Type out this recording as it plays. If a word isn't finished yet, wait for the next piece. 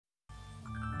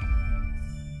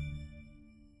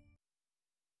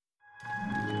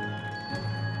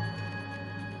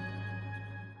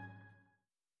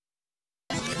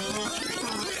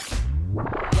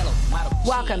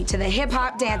Welcome to the Hip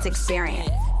Hop Dance Experience.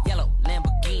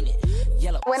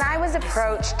 When I was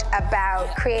approached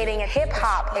about creating a hip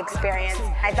hop experience,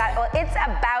 I thought, well, it's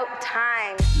about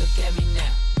time. Look at me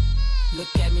now.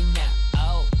 Look at me now.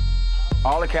 Oh.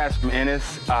 All the cast from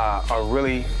Ennis are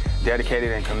really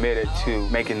dedicated and committed to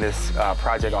making this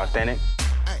project authentic.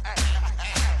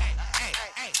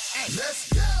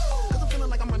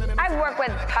 I've worked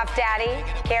with Puff Daddy,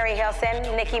 Carrie Hilson,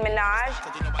 Nicki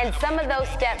Minaj, and some of those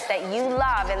steps that you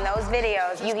love in those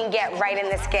videos, you can get right in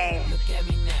this game.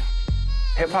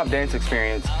 Hip Hop Dance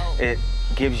Experience, it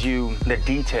gives you the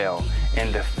detail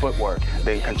and the footwork,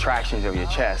 the contractions of your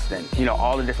chest, and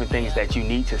all the different things that you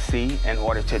need to see in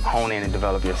order to hone in and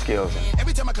develop your skills.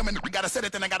 Every time I come in, I gotta set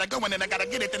it, then I gotta go, and then I gotta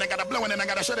get it, then I gotta blow, and then I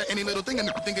gotta shut it. Any little thing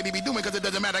and think that he be doing, because it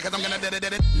doesn't matter, because I'm gonna did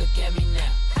it. Look at me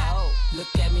now. Oh, look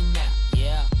at me now.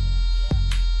 Yeah.